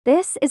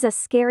This is a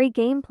scary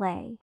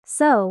gameplay,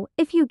 so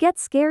if you get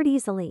scared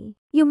easily,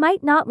 you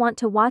might not want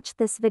to watch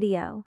this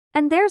video.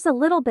 And there's a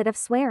little bit of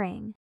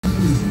swearing.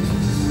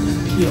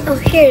 Oh,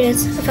 here it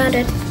is. I found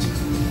it.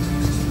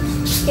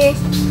 Here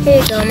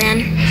you go,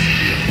 man.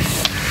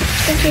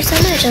 Thank you so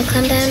much. I'll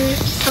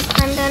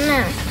climb down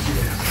now.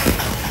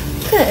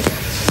 Good.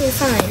 You're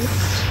fine.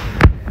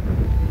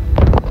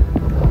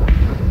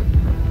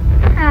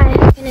 Hi.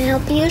 Can I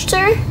help you,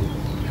 sir?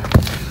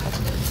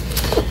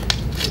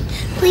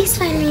 Please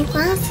find me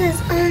glasses.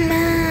 Oh,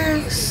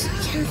 Max. I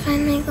can't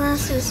find my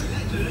glasses.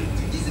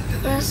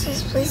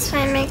 Glasses. Please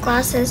find my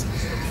glasses.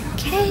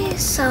 Okay,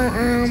 so,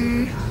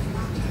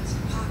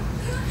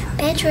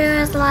 page where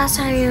was the last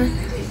time you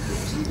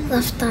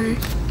left them?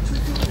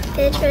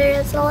 Page where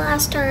was the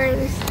last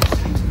time?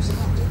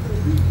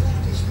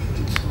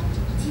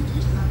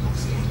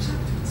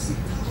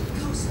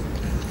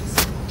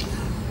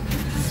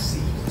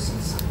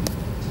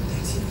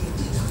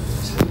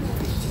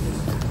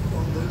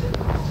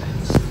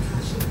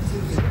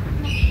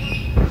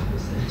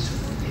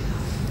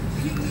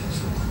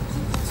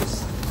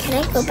 Can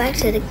I go back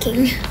to the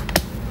king?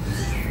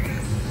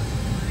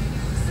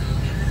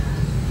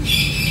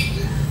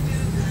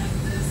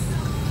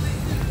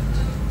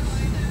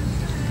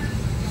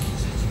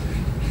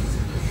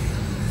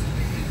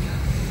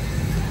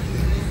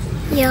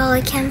 Yo,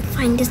 I can't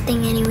find this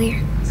thing anywhere.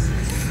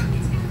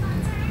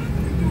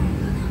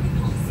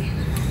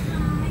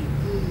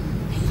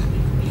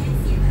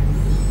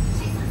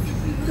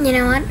 You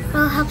know what?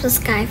 I'll help this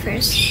guy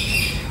first.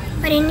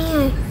 What do you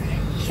need?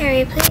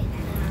 Harry,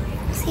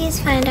 please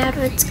find out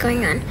what's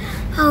going on.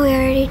 Oh, we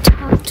already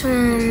talked to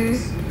him.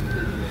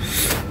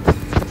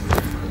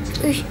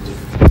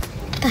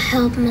 The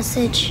help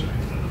message.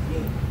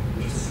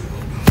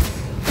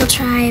 We'll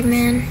try,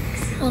 man.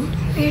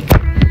 We're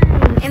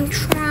trying. I'm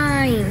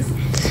trying.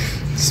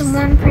 It's a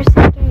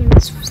one-person game.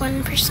 It's a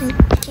one-person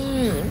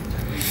game.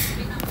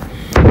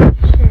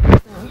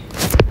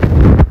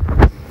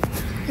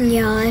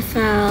 Yeah, I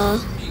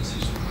fell.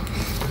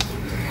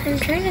 I'm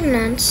trying to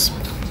not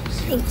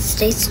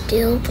stay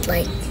still, but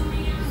like,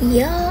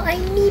 yo, I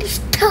need to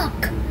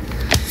talk.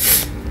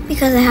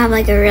 Because I have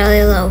like a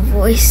really low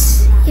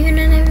voice, even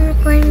when I'm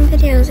recording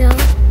videos, y'all.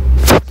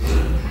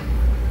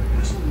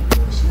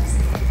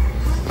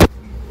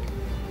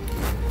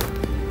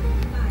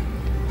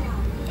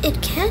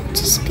 It can't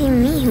just be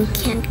me who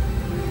can't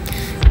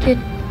do.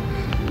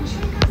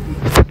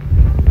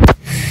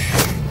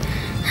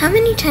 How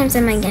many times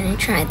am I gonna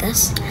try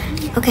this?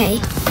 Okay.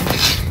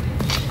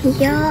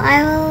 Y'all,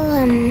 I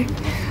will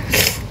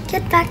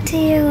get back to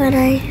you when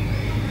I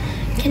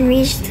can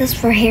reach this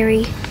for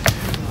Harry.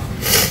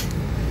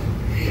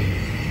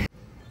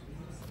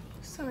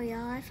 So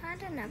y'all, I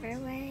found another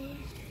way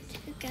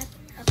to get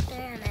up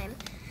there and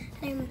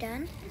I'm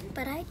done.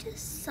 But I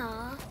just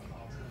saw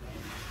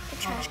a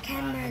trash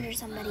can murder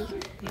somebody.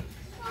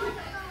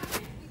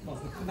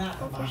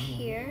 Over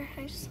here, I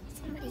just saw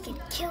somebody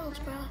get killed,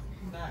 bro.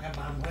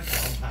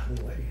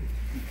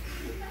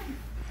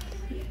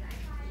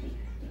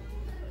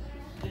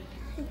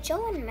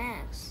 Joe and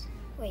Max.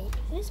 Wait,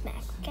 who's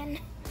Max again?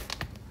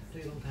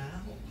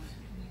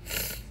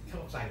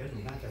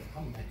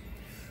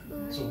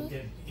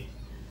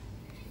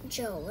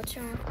 Joe, what's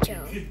wrong with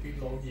Joe?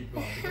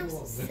 My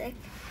house is sick.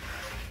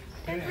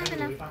 I don't have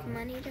enough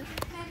money to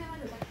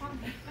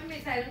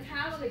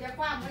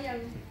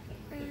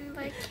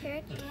buy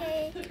carrot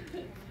cake.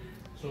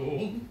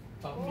 Oh,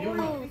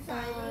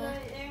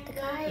 the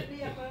guy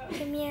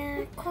gave me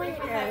a coin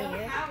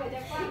earlier.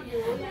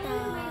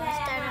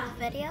 Start of the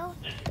video.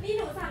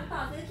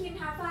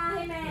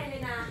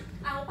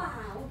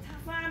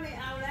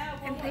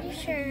 I'm pretty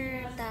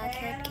sure the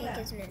carrot cake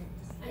is with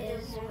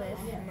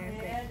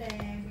Margaret.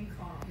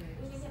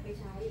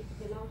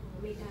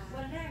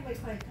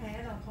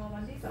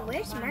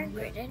 Where's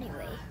Margaret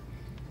anyway?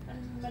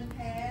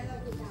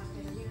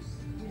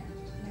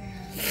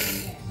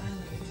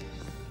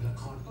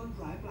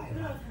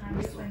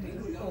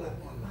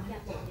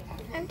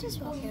 I'm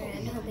just walking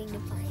around hoping to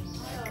find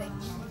Margaret.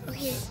 Oh,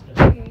 here.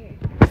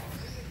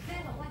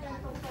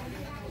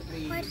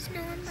 Why does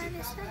no one buy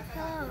this stuff?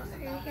 Hello, are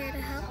you here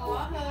to help?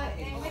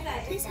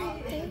 Please help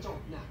me.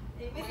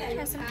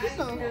 Try some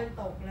people.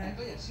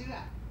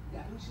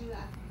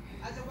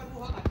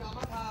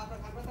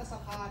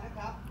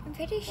 I'm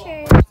pretty sure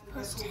you're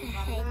supposed to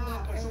hang it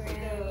around like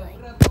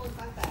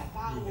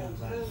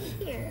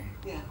here.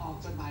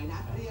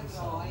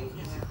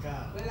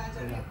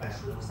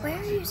 Where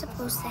are you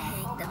supposed to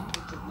hang them?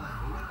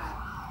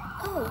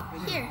 Oh,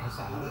 here.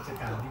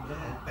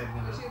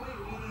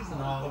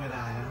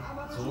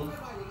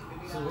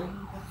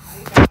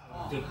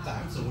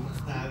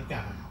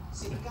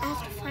 I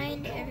have to find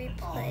every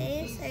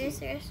place. Are you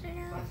serious right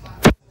now?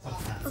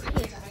 Oh,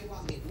 here.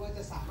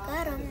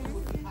 Got him.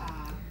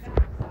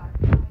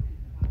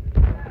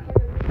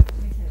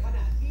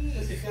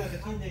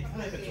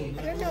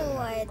 I don't know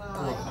why I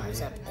thought it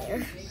was up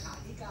there.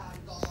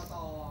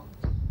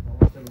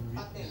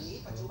 ตำแหน่งนี้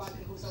ปัจจุบันเ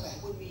ป็นคุณแสวง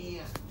บุญมี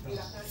ที่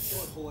รับหน้าที่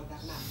โหด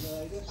หนักๆเล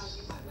ยเรื่องตั้ง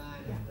ที่ผ่านมา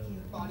เนี่ย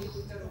ตอนนี้คุ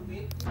ณจรุงวิ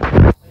ทย์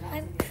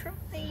I'm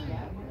trying,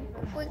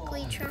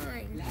 quickly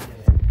trying.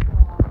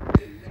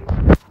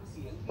 เ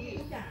สียงที่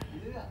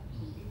เลือก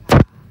คุณพิธา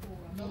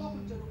แล้วก็คุ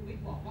ณจรุงวิท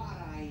ย์บอกว่าอะ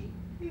ไร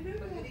มั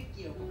นไม่ได้เ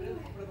กี่ยวกับเรื่อง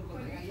ของประมวลกฎ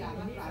หมายอาญาม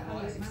าตรา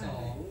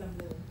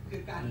112คื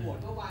อการโหวต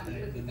เมื่อวานนี้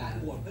มันคือการ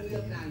โหวตเพื่อเลื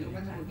อกนายก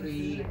รัฐมนตรี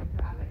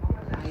แต่เขาเ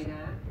ข้าใจน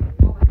ะ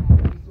ว่ามันอาจ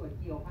จะมีส่วน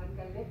เกี่ยวพัน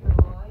กันเล็ก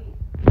น้อย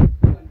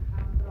ส่วนค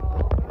ำร้อง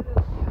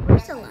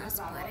Where's the last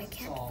part? I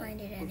can't find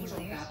it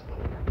anywhere.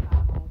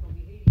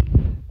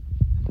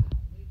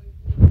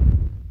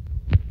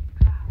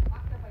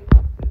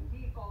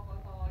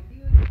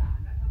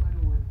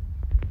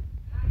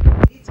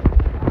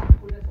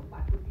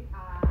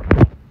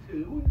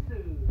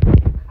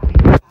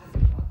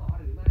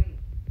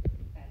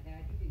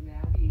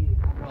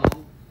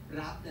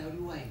 รับแล้ว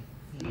ด้วย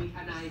มีท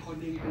นายคน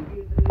หนึ่งเป็น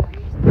ยื่นเรื่อ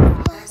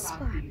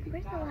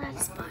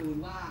ง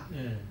ว่า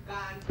ก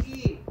ารที่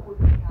คุณ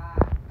พิธา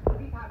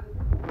คือผู้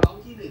ถูกร้อง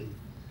ที่หนึ่ง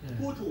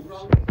ผู้ถูกร้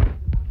องที่สอง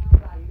คือพรรคก้าว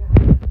ไกลนะฮะ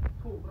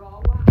ถูกร้อง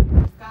ว่า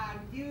การ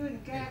ยื่น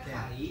แก้ไข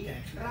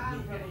ร่าง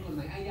ประมวลกฎห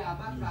มายอาญา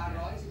มาตรา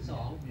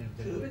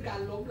112ถือเป็นการ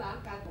ล้มล้าง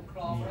การปกคร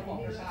องระบอบ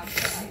ประชาธิ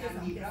ปไตยอัน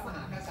มีพระมห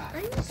ากษัตริย์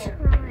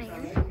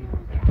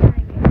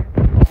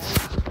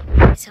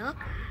It's all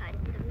cut in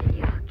the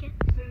video again.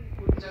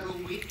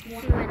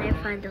 When I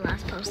find the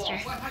last poster.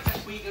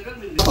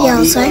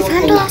 Yeah, so I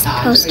found the last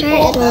poster.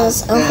 It was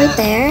over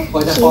there.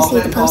 Can you see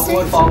the poster?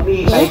 Yeah?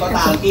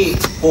 Okay.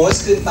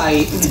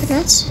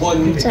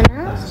 So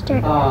now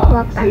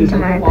walk back to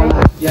Margaret.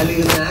 อย่าลื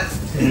มนะ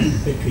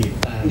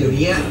เดี๋ยว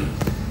นี้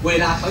เว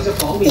ลาเขาจะ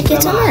ฟ้องหมิ่น Thank ป you ร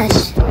ะ so มาท much.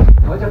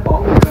 เขาจะฟ้อง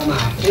หมิ่นประมา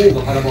ทคู่กั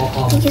บพรบค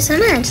อม Thank you so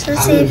much.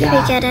 Let's see if we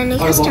get any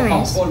พรบคอม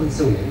customers. โคตรมัน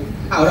สูง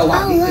เอาระวั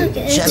ง Oh นิดนึง look,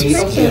 it's นี้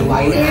ต้องเขียน working. ไว้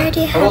We นะ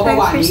already เพราะ have ว่าเมื่อ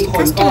our วานนี้ first ค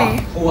นก็ customer.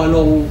 ทัวร์ล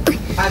ง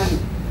ท่าน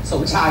ส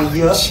มชายเ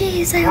ยอะ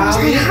Jeez, I almost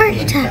had a heart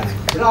attack.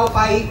 เราไป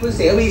คุณเ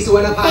สรีสุว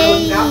รรณพานน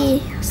ท์ครับ Hey,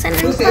 send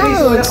คุณ them เสรี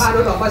สุวรรณ clothes. พาน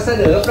นท์ออกมาเส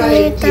นอประเด็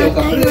นเกี่ยว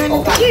กับเรื่องขอ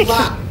งการที่ว่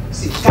า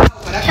19 ก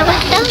รก How ฎา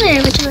about คม down there?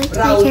 Would you like to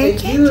เรา make จะ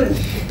carrot ยื่ cake? น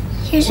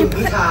Here's คุ your ณ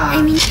พิธา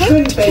carrot ขึ้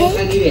นเป็น cake. แค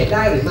นดิเดตไ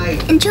ด้หรือไม่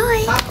Enjoy.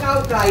 พรรคก้าว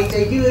ไกลจะ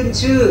ยื่น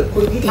ชื่อคุ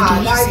ณพิธา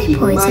ได้อีก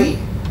หรือไม่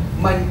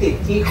มันติด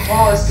ที่ข้อ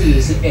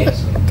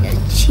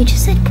 41 She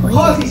just said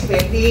ข้อ poison.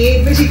 41 นี้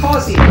ไม่ใช่ข้อ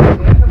 40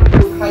รัฐธรรม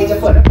นูญใครจะ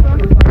เปิดรัฐธรรม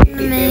นูญตอนนี้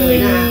ปิดไปเลย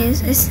นะ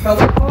Maze. เพราะ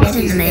ว่าข้อ It's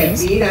in the 41 maze.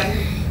 นี้นั้น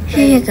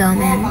Here you go, ข้อ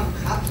man. บัง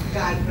คับก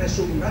ารประ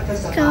ชุมรัฐ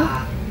ส Go. ภา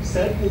เ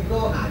ซิร์ช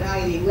Google หาได้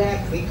ลิงก์แรก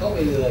คลิกเข้าไป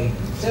เลย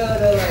เจอ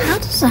เลย How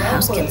does the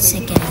house get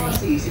sick ข้อ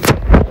anyway?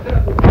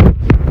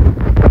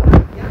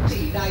 41ยัตติ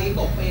ใด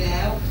ตกไปแ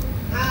ล้ว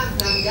ห้าม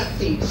นำยัต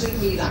ติซึ่ง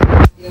มีหลัก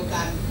เดียว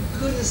กัน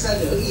ขึ้นเส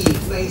นออีก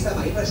ในส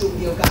มัยประชุม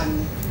เดียวกัน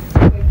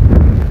เ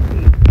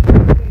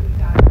ป็น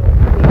การลง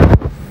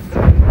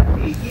ยัต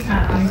ติที่ทา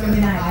งรัฐส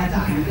ภาจะ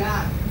อนุญา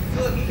ตเ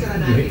พื่อพิจาร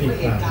ณาเห็นว่า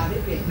เหตุการณ์ได้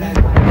เปลี่ยนแปลง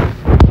ไป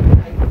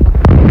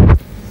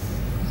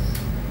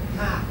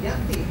หากยัต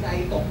ติใด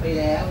ตกไป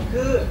แล้ว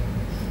คือ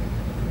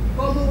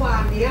ก็เมื่อวา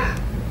นเนี้ย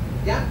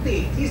ยัตติ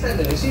ที่เส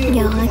นอชื่อคุ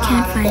ณพิธา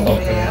ตกไป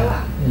แล้วอ่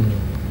ะ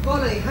ก็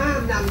เลยห้าม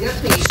นำยัต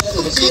ติเสน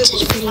อชื่อ Such คุ a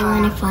ณพิ video ธา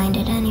when I find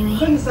it anyway.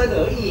 ขึ้นเสน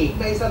ออีก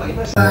ในสมัยป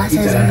ระชุม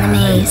Glasses in the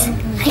maze.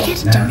 I got a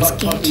jump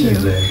scare too.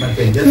 มันเ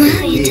ป็นยติ No,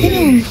 you ที่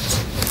didn't.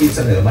 ที่เส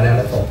นอมาแล้วแ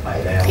ละตกไป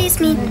แล้ว Please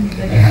me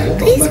นะฮะแล้ว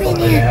ตก Please เมื่อต me ก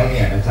ไปแล้วเ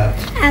นี่ยนะครับ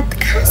at the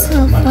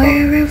castle มัน for ก็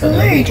a เสน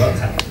ออีก reward. ว่า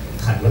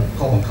ขัด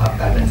ข้อบังคับ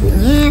การประชุม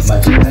Yes, มัน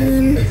จะให้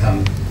Queen. ไปทำ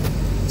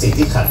สิ่ง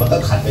ที่ขัดมันก็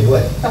ขัดไปด้ว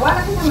ย แต่ว่า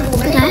รัฐธรรมนูญ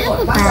ไม่ But ได้ I กำหน have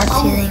ด a ว่าจะ bad ต้อ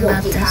ง feeling โหวต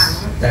about กี่ครั้ง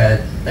this.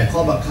 แต่ข้อ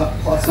บังคับ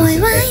ข้อ Boy,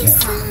 41 why เนี่ย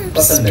so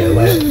ก็เสนอไ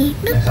ว้ stupid?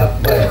 นะครับ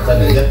ว่าเส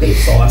นอยติ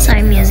ซ้อน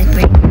Sorry, music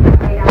break.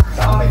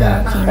 ซ้ำไม่ได้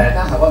แต่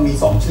ถ้าหากว่ามี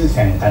2ชื่อแ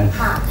ข่งกันน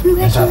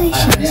ะครับ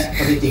อันเนี้ย Congratulations.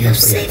 ข้อที่จริงมัน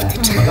เปลี่ยนนะ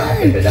มันก็อาจ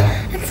เป็นไปได้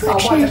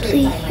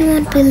Unfortunately, you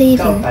won't believe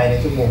ก้าว him. ไกลใน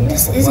ชั่วโมงเนี้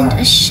This ผมว่า isn't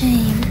a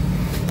shame.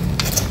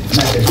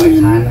 น่าเป็นฝ่าย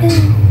ค้านนะ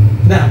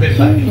น่าเป็นไ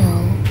ร You know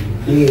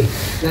นี่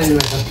นั่นเล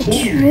ยครับ the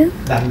truth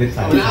ดันเป็นส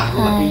าย หน้าผ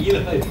มแบบนี้เล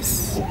ย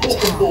โอ้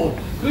โห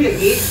คืออย่าง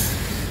นี้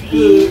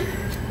คือ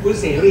คุณ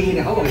เสรีเ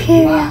นี่ยเขาบอกอย่าง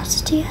นี้ว่า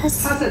curiosity has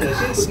ถ้าเสนอ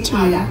ชื่อคุณพิธ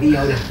าอย่างเดีย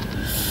วเนี่ย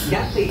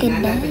ยัตติ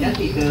นั้นเป็นยัต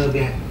ติเดิมเ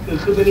นี่ย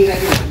คือมันมีราย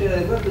ละเอียดเหมือนเดิ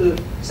มก็คือ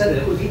เสนอ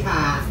คุณพิธา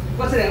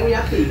ก็แสดงว่า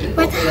ยัตตินั้นต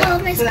กไปแล้ว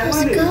แสดงว่า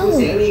หนึ่งคุณ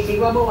เสรีคิด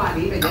ว่าเมื่อวาน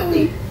นี้เป็นยัต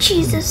ติ Oh,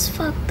 Jesus,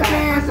 fuck the แ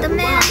ต่ถ้า man, สม the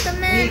มติว่า man, the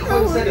มี man. ค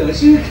นเสน Oh, อ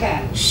ชื่อแข่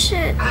ง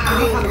shit. อัน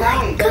นี้ Oh ทำได้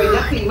my จะเป็น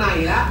ยัต god. ติใหม่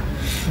ละ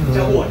จ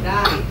ะโหวตไ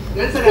ด้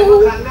งั้นแสดงว่า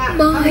ครั้งหน้า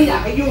ถ้าไม่อยา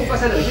กให้ยุ่งก็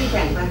เสนอชื่อแ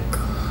ข่งไป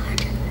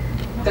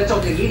จะจบ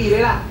อย่างนี้ดีไหม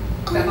ล่ะ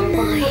แต่บางค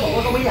นก็บอกว่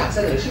าเขาไม่อยากเส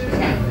นอชื่อแ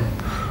ข่งนะ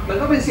มัน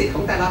ก็เป็นสิทธิ์ข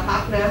องแต่ละพรร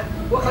คนะ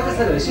ว่าเขาจะเ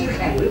สนอชื่อแ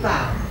ข่งหรือเปล่า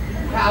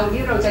ถ้าเอา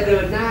นี้เราจะเดิ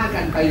นหน้า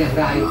กันไปอย่าง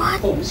ไร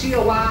ผมเชื่อ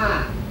ว่า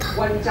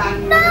วันจันท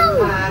ร์วันอัง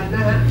คารน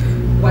ะฮะ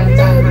วัน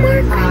จันทร์วันอั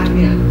งคารเ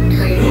นี่ย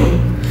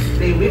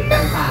ในวิป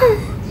ต่าง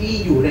ๆที่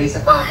อยู่ในส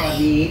ภาตอน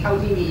นี้เท่า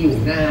ที่มีอยู่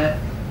นะฮะ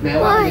แม้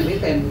ว่ามันยังไม่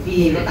เต็ม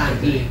ที่ก็ตาม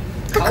ที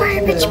เขาค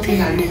งจะต้องมี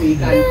การคุย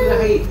กันเพื่อ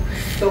ให้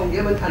ตรง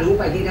นี้มันทะลุ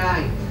ไปที่ได้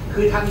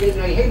คือทำยัง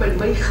ไงให้มัน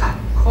ไม่ขัด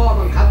ข้อ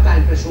บังคับการ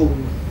ประชุม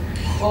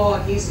ข้อ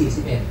ที่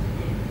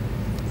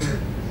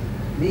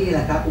 41 นี่แหล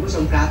ะครับคุณผู้ช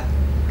มครับ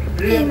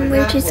I'm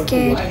way too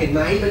scared. เห็นไห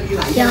มมันมีห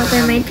ลายอย่าง Y'all,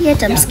 there might be a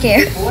jump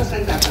scare. เพราะว่ากา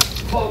รแบบ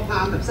ข้อควา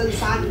มแบบ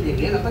สั้นๆอย่าง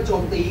เงี้ยเราก็โจ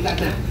มตีกัน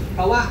น่ะเพ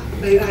ราะว่า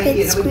ในรายละเ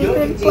อียดมันเยอะ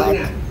จริงๆเ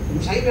นี่ยผม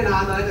ใช้เวลา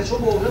มาจะชั่ว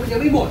โมงแล้วมันยัง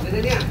ไม่หมดเลยน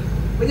ะเนี่ย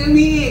มันยัง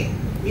มี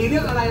เรื่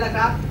องอะไรล่ะค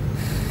รับ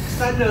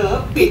เสนอ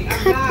ปิดอ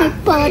ำนา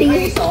จให้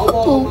สว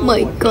Oh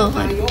my god.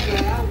 นายกแ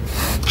ล้ว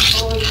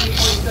มี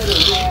คนเสน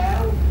อ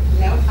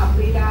แล้วทำไ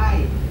ม่ได้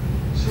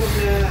ช่วง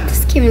หน้า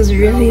This game is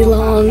really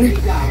long.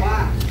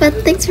 But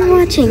thanks for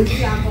watching.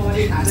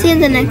 See you in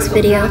the next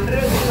video.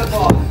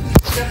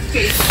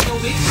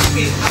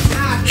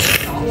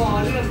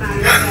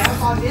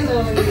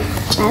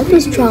 That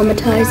was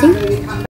traumatizing.